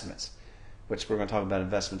investments, which we're going to talk about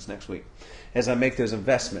investments next week. As I make those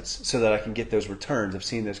investments so that I can get those returns of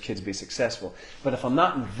seeing those kids be successful. But if I'm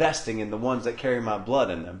not investing in the ones that carry my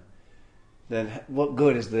blood in them, then what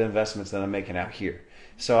good is the investments that I'm making out here?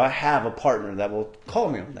 So I have a partner that will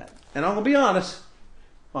call me on that. And I'm going to be honest,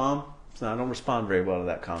 Mom, so I don't respond very well to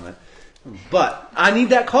that comment. But I need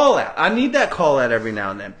that call out. I need that call out every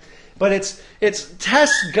now and then. But it's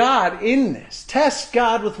test God in this. Test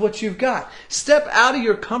God with what you've got. Step out of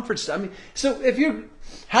your comfort zone. I mean, so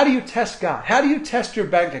how do you test God? How do you test your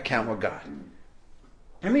bank account with God?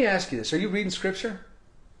 Let me ask you this. Are you reading Scripture?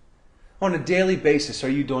 On a daily basis, are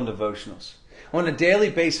you doing devotionals? On a daily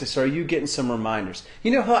basis, are you getting some reminders?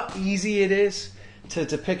 You know how easy it is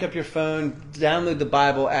to pick up your phone, download the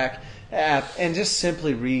Bible app, and just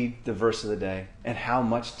simply read the verse of the day and how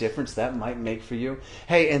much difference that might make for you?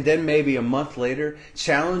 Hey, and then maybe a month later,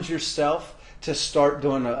 challenge yourself to start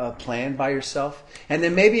doing a plan by yourself. And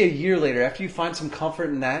then maybe a year later, after you find some comfort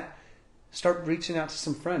in that, start reaching out to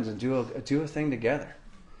some friends and do a thing together.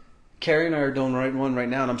 Carrie and I are doing one right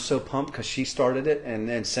now, and I'm so pumped because she started it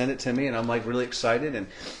and sent it to me, and I'm like really excited. And,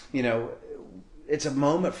 you know, it's a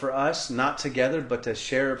moment for us, not together, but to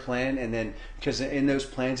share a plan. And then, because in those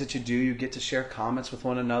plans that you do, you get to share comments with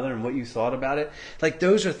one another and what you thought about it. Like,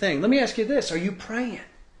 those are things. Let me ask you this. Are you praying?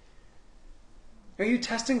 Are you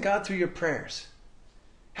testing God through your prayers?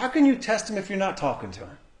 How can you test Him if you're not talking to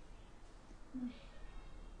Him?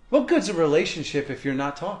 What good's a relationship if you're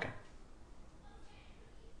not talking?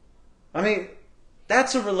 I mean,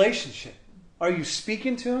 that's a relationship. Are you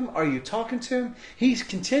speaking to Him? Are you talking to Him? He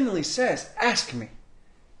continually says, ask me.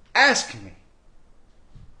 Ask me.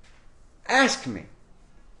 Ask me.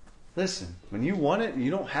 Listen, when you want it and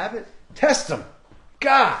you don't have it, test Him.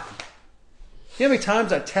 God. You know how many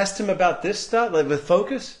times I test Him about this stuff, like with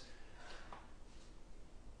focus?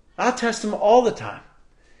 I test Him all the time.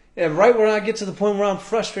 And right when I get to the point where I'm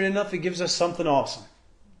frustrated enough, He gives us something awesome.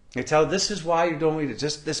 He tells, this is why you're doing it.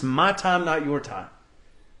 This is my time, not your time.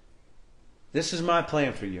 This is my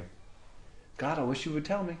plan for you. God, I wish you would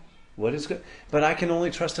tell me what is good. But I can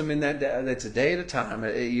only trust Him in that day. That's a day at a time.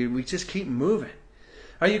 We just keep moving.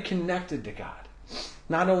 Are you connected to God?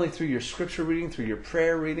 Not only through your scripture reading, through your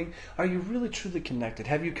prayer reading. Are you really truly connected?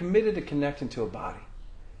 Have you committed to connecting to a body?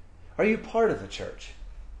 Are you part of the church?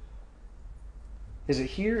 Is it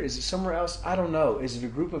here? Is it somewhere else? I don't know. Is it a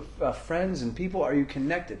group of friends and people? Are you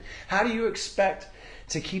connected? How do you expect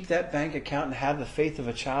to keep that bank account and have the faith of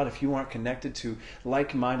a child if you aren't connected to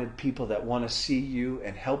like-minded people that want to see you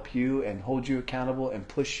and help you and hold you accountable and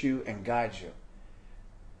push you and guide you?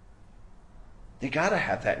 You got to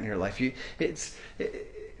have that in your life.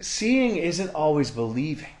 Seeing isn't always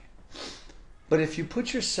believing. But if you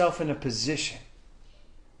put yourself in a position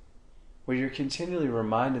where you're continually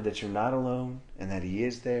reminded that you're not alone and that He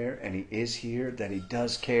is there and He is here, that He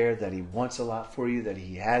does care, that He wants a lot for you, that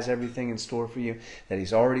He has everything in store for you, that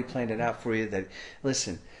He's already planned it out for you, that,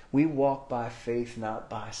 listen, we walk by faith, not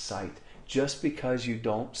by sight. Just because you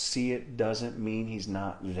don't see it doesn't mean He's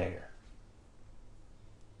not there.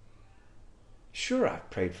 Sure, I've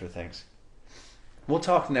prayed for things. We'll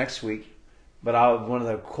talk next week, but one of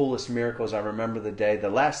the coolest miracles, I remember the day, the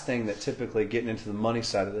last thing that typically, getting into the money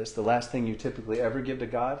side of this, the last thing you typically ever give to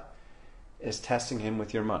God is testing Him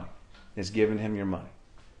with your money, is giving Him your money.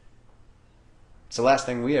 It's the last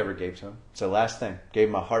thing we ever gave to Him. It's the last thing. Gave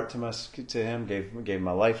my heart to Him, gave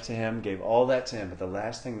my life to Him, gave all that to Him, but the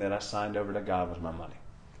last thing that I signed over to God was my money.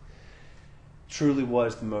 Truly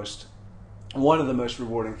was one of the most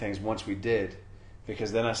rewarding things once we did,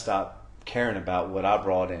 because then I stopped caring about what I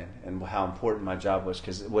brought in and how important my job was,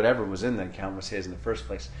 because whatever was in the account was His in the first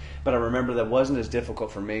place. But I remember that wasn't as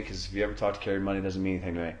difficult for me, because if you ever talk to Carrie, money doesn't mean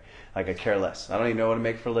anything to me. Like, I care less. I don't even know what to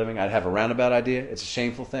make for a living. I'd have a roundabout idea. It's a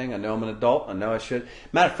shameful thing. I know I'm an adult. I know I should.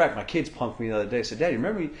 Matter of fact, my kids punked me the other day. They said, Daddy,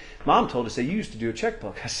 remember Mom told us that you used to do a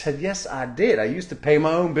checkbook. I said, yes, I did. I used to pay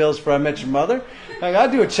my own bills before I met your mother. Like, I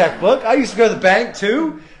do a checkbook. I used to go to the bank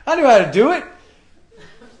too. I knew how to do it.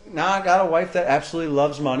 now I got a wife that absolutely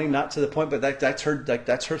loves money, not to the point, but that's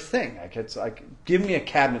her thing. Like, it's like, give me a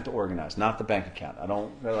cabinet to organize, not the bank account. I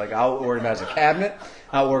don't like. I'll organize a cabinet.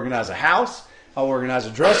 I'll organize a house. I'll organize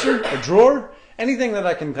a dresser, a drawer, anything that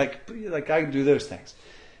I can like I can do those things.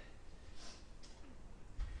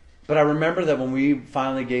 But I remember that when we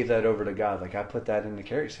finally gave that over to God, like I put that into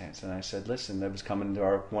Carrie's hands, and I said, "Listen, that was coming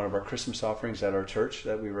to one of our Christmas offerings at our church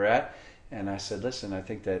that we were at." And I said, listen, I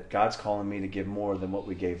think that God's calling me to give more than what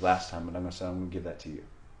we gave last time, and I'm going to give that to you.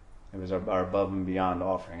 It was our above and beyond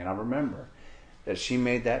offering. And I remember that she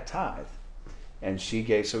made that tithe, and she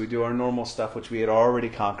gave. So we do our normal stuff, which we had already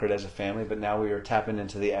conquered as a family, but now we were tapping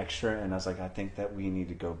into the extra, and I was like, I think that we need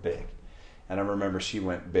to go big. And I remember she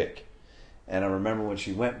went big. And I remember when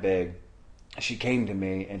she went big, she came to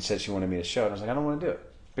me and said she wanted me to show it. And I was like, I don't want to do it.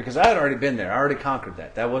 Because I had already been there. I already conquered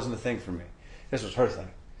that. That wasn't the thing for me. This was her thing.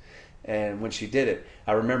 And when she did it,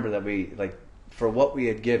 I remember that for what we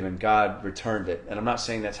had given, God returned it. And I'm not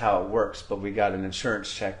saying that's how it works, but we got an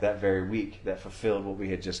insurance check that very week that fulfilled what we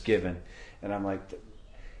had just given. And I'm like,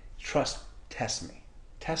 test me.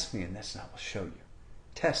 Test me in this and I will show you.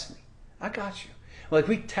 Test me. I got you. Like,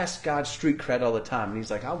 we test God's street cred all the time. And he's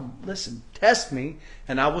like, listen, test me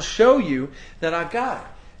and I will show you that I got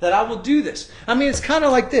it. That I will do this. I mean, it's kind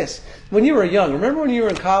of like this. When you were young, remember when you were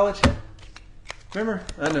in college? Remember?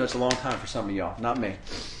 I know it's a long time for some of y'all, not me.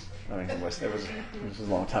 I mean, it was a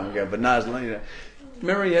long time ago, but not as long.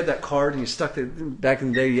 Remember you had that card and you stuck it back in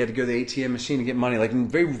the day. You had to go to the ATM machine to get money. Like,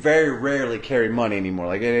 very, very rarely carry money anymore.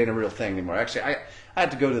 Like, it ain't a real thing anymore. Actually, I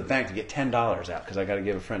had to go to the bank to get $10 out because I got to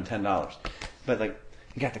give a friend $10. But like,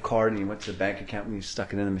 you got the card and you went to the bank account and you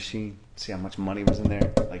stuck it in the machine. See how much money was in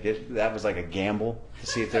there. Like, that was like a gamble to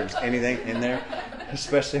see if there was anything in there.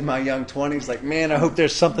 Especially in my young 20s. Like, man, I hope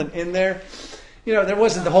there's something in there. You know, there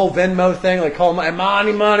wasn't the whole Venmo thing, like call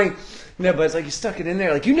money. You know, but it's like you stuck it in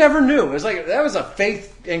there. Like, you never knew. It was like, that was a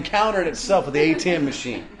faith encounter in itself with the ATM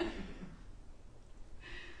machine.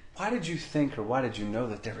 Why did you think or why did you know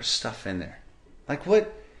that there was stuff in there? Like,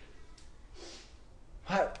 what?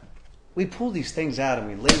 We pull these things out and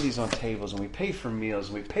we lay these on tables and we pay for meals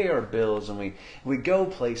and we pay our bills and we go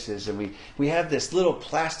places and we have this little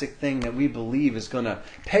plastic thing that we believe is going to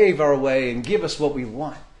pave our way and give us what we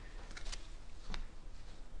want.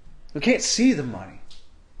 We can't see the money,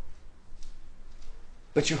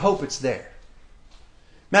 but you hope it's there.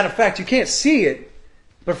 Matter of fact, you can't see it,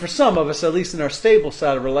 but for some of us, at least in our stable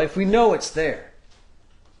side of our life, we know it's there.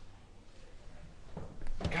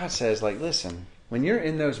 God says, like, listen, when you're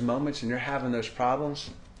in those moments and you're having those problems,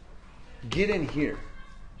 get in here.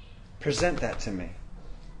 Present that to me.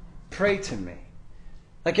 Pray to me.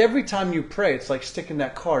 Like, every time you pray, it's like sticking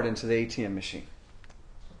that card into the ATM machine.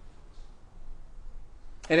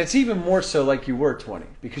 And it's even more so like you were 20,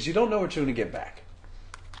 because you don't know what you're going to get back.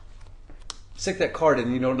 Stick that card in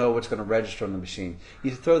and you don't know what's going to register on the machine.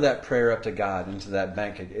 You throw that prayer up to God into that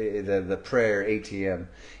bank, the prayer ATM.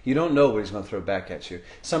 You don't know what he's going to throw back at you.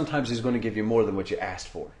 Sometimes he's going to give you more than what you asked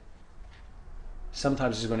for.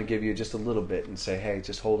 Sometimes he's going to give you just a little bit and say, hey,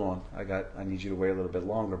 just hold on. I need you to wait a little bit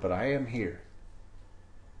longer, but I am here.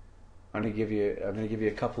 I'm going to give you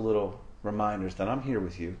a couple little reminders that I'm here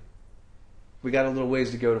with you. We got a little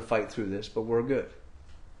ways to go to fight through this, but we're good.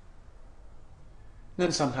 And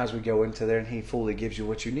then sometimes we go into there and he fully gives you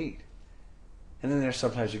what you need. And then there's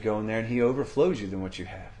sometimes you go in there and he overflows you than what you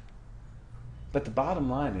have. But the bottom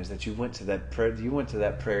line is that you went to that prayer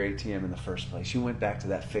ATM in the first place. You went back to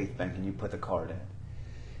that faith bank and you put the card in.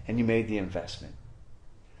 And you made the investment.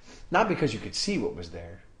 Not because you could see what was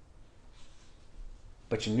there,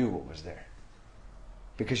 but you knew what was there.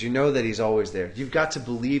 Because you know that he's always there. You've got to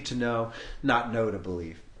believe to know, not know to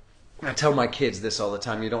believe. I tell my kids this all the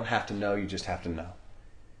time. You don't have to know, you just have to know.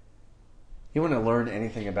 You want to learn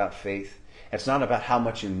anything about faith? It's not about how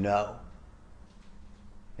much you know.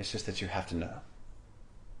 It's just that you have to know.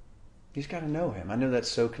 You've got to know him. I know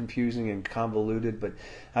that's so confusing and convoluted, but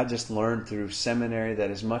I just learned through seminary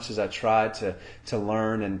that as much as I tried to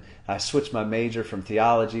learn, and I switched my major from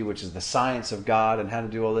theology, which is the science of God and how to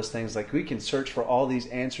do all these things. Like, we can search for all these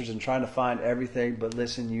answers and trying to find everything, but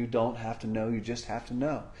listen, you don't have to know, you just have to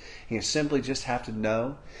know. You simply just have to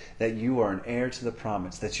know that you are an heir to the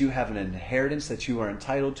promise, that you have an inheritance that you are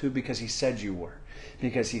entitled to because he said you were.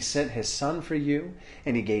 Because he sent his son for you,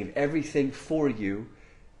 and he gave everything for you,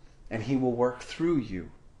 and he will work through you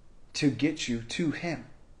to get you to him.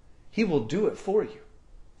 He will do it for you.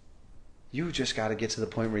 You just got to get to the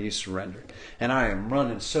point where you surrender. And I am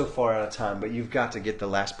running so far out of time, but you've got to get the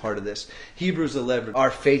last part of this. Hebrews 11, our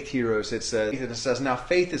faith heroes, it says, now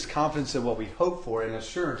faith is confidence in what we hope for and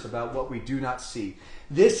assurance about what we do not see.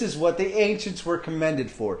 This is what the ancients were commended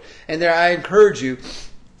for. And there, I encourage you,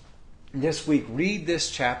 this week, read this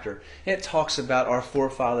chapter. It talks about our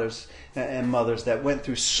forefathers and mothers that went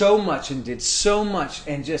through so much and did so much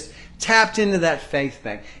and just tapped into that faith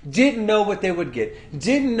bank. Didn't know what they would get.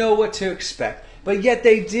 Didn't know what to expect. But yet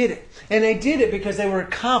they did it. And they did it because they were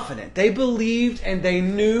confident. They believed and they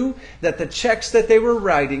knew that the checks that they were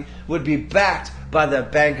writing would be backed by the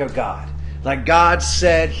bank of God. Like God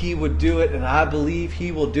said He would do it, and I believe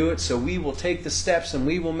He will do it, so we will take the steps and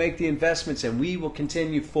we will make the investments and we will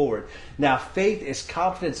continue forward. Now, faith is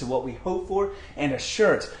confidence in what we hope for and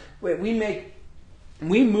assurance. We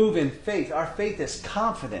move in faith. Our faith is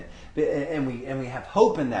confident, and we have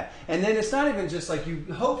hope in that. And then it's not even just like you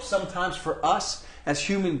hope sometimes for us as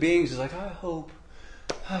human beings. It's like, I hope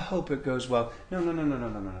it goes well.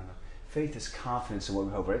 No. Faith is confidence in what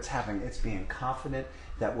we hope for. It's being confident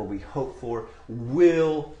that what we hope for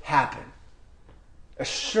will happen.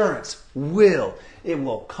 Assurance will. It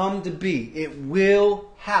will come to be. It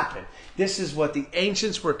will happen. This is what the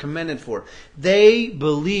ancients were commended for. They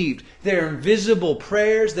believed their invisible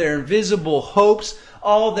prayers, their invisible hopes,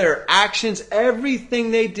 all their actions,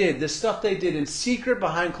 everything they did, the stuff they did in secret,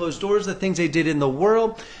 behind closed doors, the things they did in the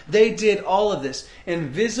world, they did all of this,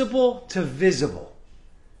 invisible to visible.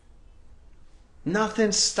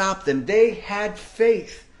 Nothing stopped them. They had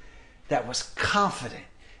faith that was confident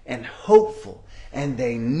and hopeful. And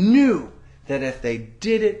they knew that if they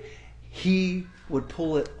did it, He would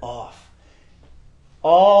pull it off.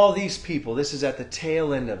 All these people, this is at the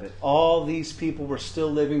tail end of it, all these people were still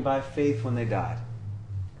living by faith when they died.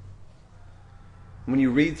 When you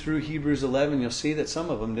read through Hebrews 11, you'll see that some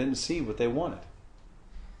of them didn't see what they wanted.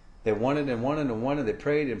 They wanted and wanted and wanted. They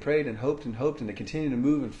prayed and prayed and hoped, and they continued to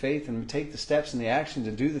move in faith and take the steps and the actions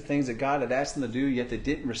and do the things that God had asked them to do, yet they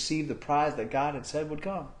didn't receive the prize that God had said would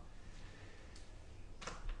come.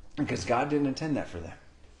 Because God didn't intend that for them.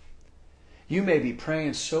 You may be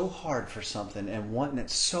praying so hard for something and wanting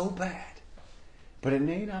it so bad, but it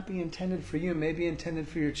may not be intended for you. It may be intended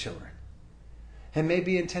for your children. It may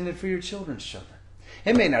be intended for your children's children.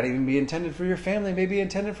 It may not even be intended for your family. It may be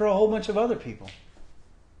intended for a whole bunch of other people.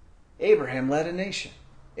 Abraham led a nation.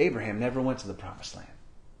 Abraham never went to the promised land.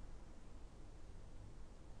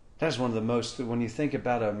 That's one of the most, when you think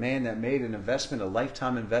about a man that made an investment, a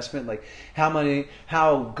lifetime investment, like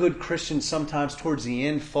how good Christians sometimes towards the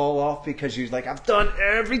end fall off because you're like, I've done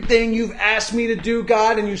everything you've asked me to do,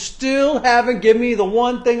 God, and you still haven't given me the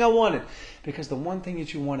one thing I wanted. Because the one thing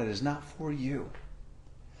that you wanted is not for you.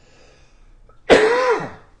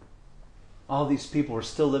 All these people were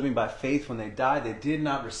still living by faith when they died. They did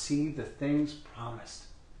not receive the things promised.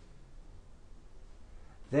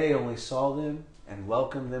 They only saw them and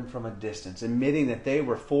welcomed them from a distance, admitting that they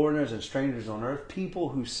were foreigners and strangers on earth. People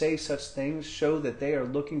who say such things show that they are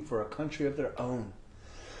looking for a country of their own.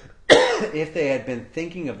 If they had been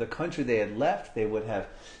thinking of the country they had left, they would have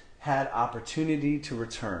had opportunity to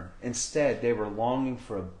return. Instead, they were longing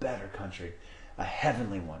for a better country, a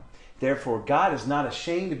heavenly one. Therefore, God is not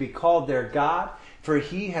ashamed to be called their God, for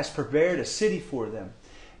He has prepared a city for them.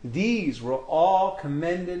 These were all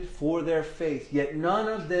commended for their faith, yet none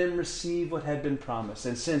of them received what had been promised.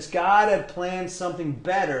 And since God had planned something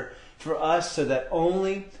better for us, so that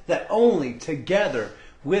only together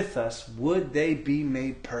with us would they be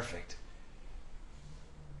made perfect.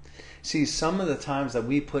 See, some of the times that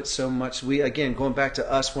we put so much, again, going back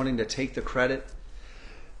to us wanting to take the credit,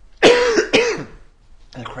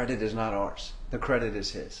 the credit is not ours. The credit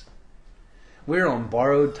is His. We're on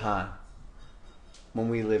borrowed time when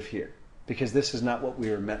we live here, because this is not what we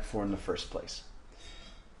were meant for in the first place.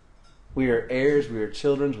 We are heirs, we are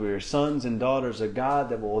children, we are sons and daughters of God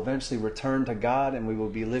that will eventually return to God, and we will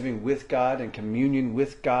be living with God in communion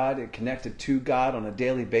with God and connected to God on a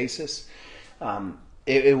daily basis.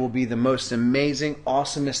 It will be the most amazing,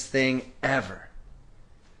 awesomest thing ever.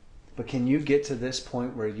 But can you get to this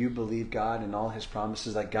point where you believe God and all His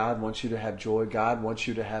promises, that God wants you to have joy, God wants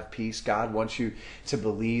you to have peace, God wants you to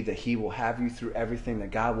believe that He will have you through everything,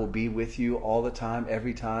 that God will be with you all the time,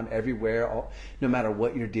 everywhere, no matter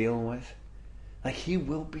what you're dealing with? Like, He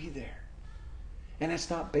will be there. And it's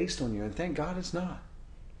not based on you. And thank God it's not.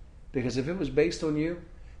 Because if it was based on you,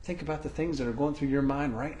 think about the things that are going through your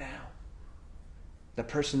mind right now. The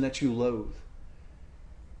person that you loathe.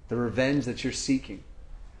 The revenge that you're seeking.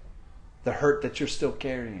 The hurt that you're still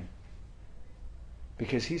carrying.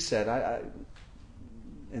 Because He said,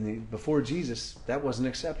 before Jesus, that wasn't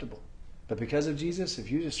acceptable. But because of Jesus, if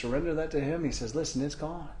you just surrender that to Him, He says, listen, it's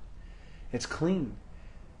gone. It's clean.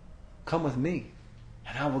 Come with me,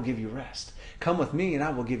 and I will give you rest. Come with me, and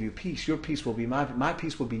I will give you peace. Your peace will be my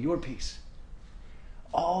peace will be your peace.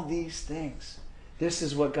 All these things. This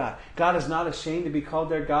is what God is not ashamed to be called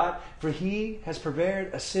their God, for He has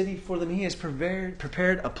prepared a city for them. He has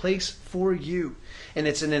prepared a place for you. And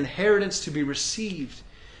it's an inheritance to be received.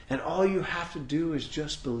 And all you have to do is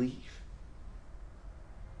just believe.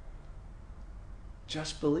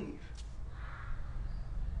 Just believe.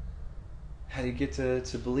 How do you get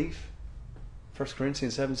to belief? 1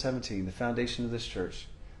 Corinthians 7:17, the foundation of this church.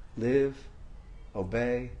 Live,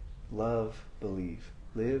 obey, love, believe.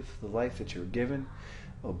 Live the life that you're given.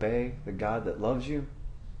 Obey the God that loves you.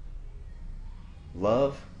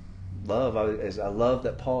 Love. I love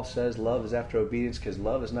that Paul says love is after obedience, because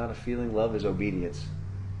love is not a feeling. Love is obedience.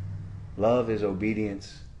 Love is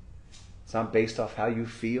obedience. It's not based off how you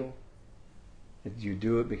feel. You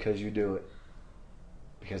do it because you do it.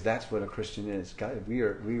 Because that's what a Christian is. God, we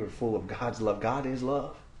are full of God's love. God is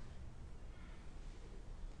love.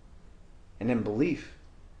 And then belief.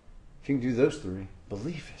 If you can do those three,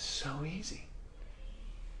 belief is so easy.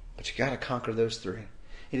 But you got to conquer those three.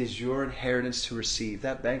 It is your inheritance to receive.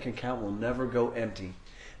 That bank account will never go empty.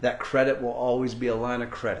 That credit will always be a line of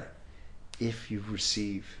credit if you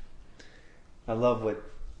receive. I love what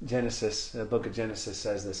the book of Genesis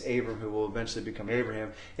says this. Abram, who will eventually become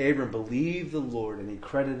Abraham, Abram believed the Lord, and He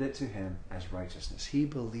credited it to him as righteousness. He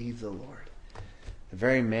believed the Lord. The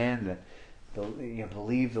very man that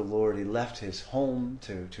believed the Lord, he left his home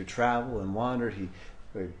to travel and wandered. He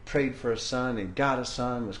prayed for a son. He got a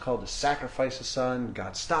son. Was called to sacrifice a son.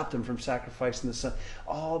 God stopped him from sacrificing the son.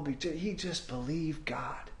 He just believed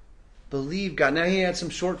God. Believe God. Now, he had some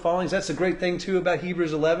shortfallings. That's the great thing, too, about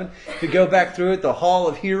Hebrews 11. If you go back through it, the Hall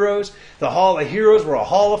of Heroes were a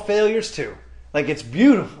hall of failures, too. Like, it's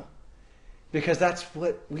beautiful. Because that's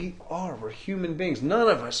what we are. We're human beings. None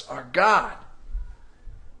of us are God.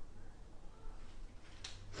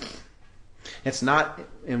 It's not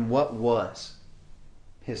in what was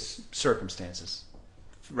his circumstances.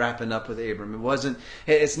 Wrapping up with Abram.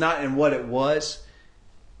 It's not in what it was,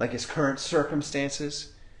 like his current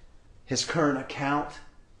circumstances, his current account,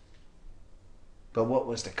 but what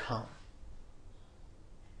was to come.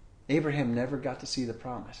 Abraham never got to see the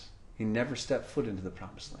promise. He never stepped foot into the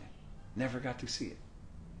promised land. Never got to see it.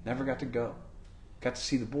 Never got to go. Got to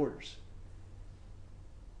see the borders.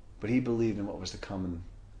 But he believed in what was to come,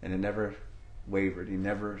 and it never wavered. He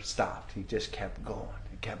never stopped. He just kept going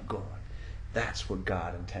and kept going. That's what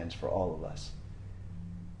God intends for all of us.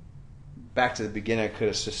 Back to the beginning, I could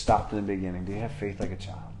have just stopped in the beginning. Do you have faith like a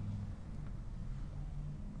child?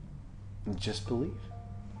 And just believe.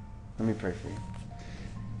 Let me pray for you.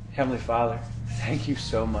 Heavenly Father, thank you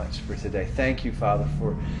so much for today. Thank you, Father,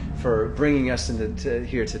 for bringing us into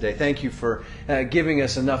here today. Thank you for giving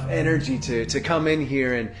us enough energy to come in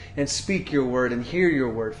here and speak your word and hear your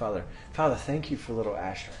word, Father. Father, thank you for little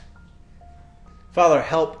Asher. Father,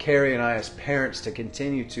 help Carrie and I as parents to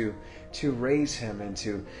continue to raise him and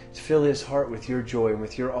to fill his heart with your joy and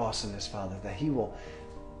with your awesomeness, Father, that he will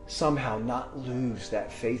somehow not lose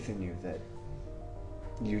that faith in you, that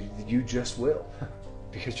you just will.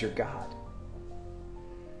 Because you're God.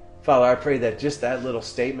 Father, I pray that just that little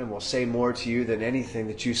statement will say more to you than anything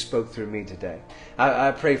that you spoke through me today.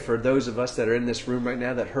 I pray for those of us that are in this room right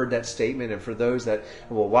now that heard that statement, and for those that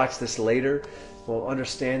will watch this later, will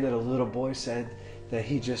understand that a little boy said that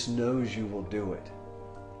he just knows you will do it.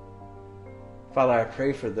 Father, I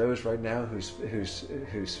pray for those right now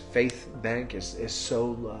whose faith bank is so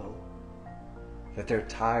low, that they're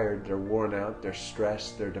tired, they're worn out, they're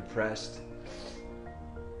stressed, they're depressed.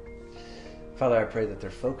 Father, I pray that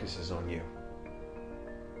their focus is on you.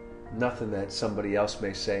 Nothing that somebody else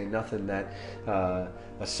may say, nothing that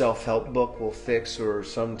a self-help book will fix, or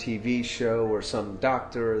some TV show, or some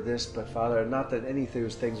doctor, or this. But Father, not that any of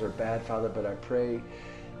those things are bad, Father, but I pray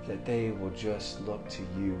that they will just look to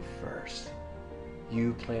you first.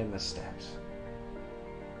 You plan the steps.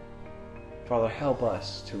 Father, help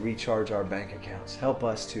us to recharge our bank accounts. Help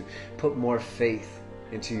us to put more faith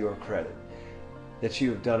into your credit. That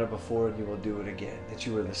you have done it before and you will do it again. That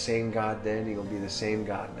you were the same God then, you will be the same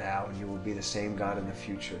God now, and you will be the same God in the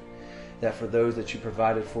future. That for those that you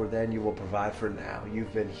provided for then, you will provide for now.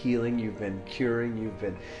 You've been healing, you've been curing, you've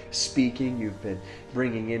been speaking, you've been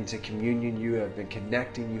bringing into communion, you have been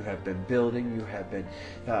connecting, you have been building, you have been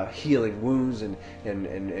healing wounds and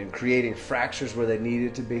creating fractures where they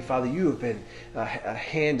needed to be. Father, you have been a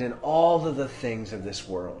hand in all of the things of this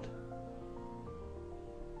world.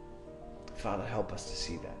 Father, help us to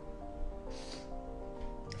see that.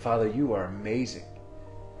 Father, you are amazing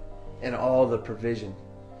in all the provision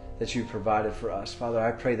that you've provided for us. Father,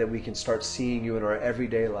 I pray that we can start seeing you in our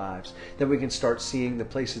everyday lives, that we can start seeing the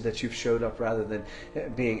places that you've showed up rather than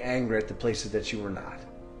being angry at the places that you were not.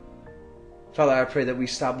 Father, I pray that we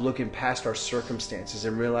stop looking past our circumstances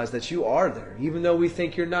and realize that you are there. Even though we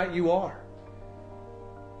think you're not, you are.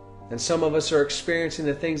 And some of us are experiencing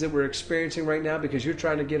the things that we're experiencing right now because you're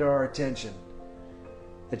trying to get our attention,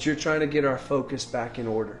 that you're trying to get our focus back in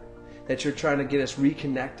order, that you're trying to get us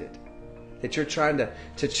reconnected, that you're trying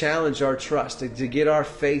to challenge our trust, to get our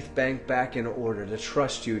faith bank back in order, to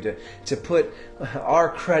trust you, to put our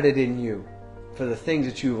credit in you for the things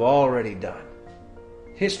that you've already done.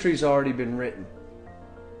 History's already been written.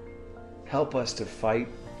 Help us to fight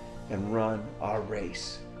and run our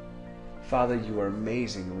race. Father, you are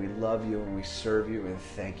amazing, and we love you, and we serve you, and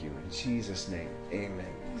thank you. In Jesus' name, amen.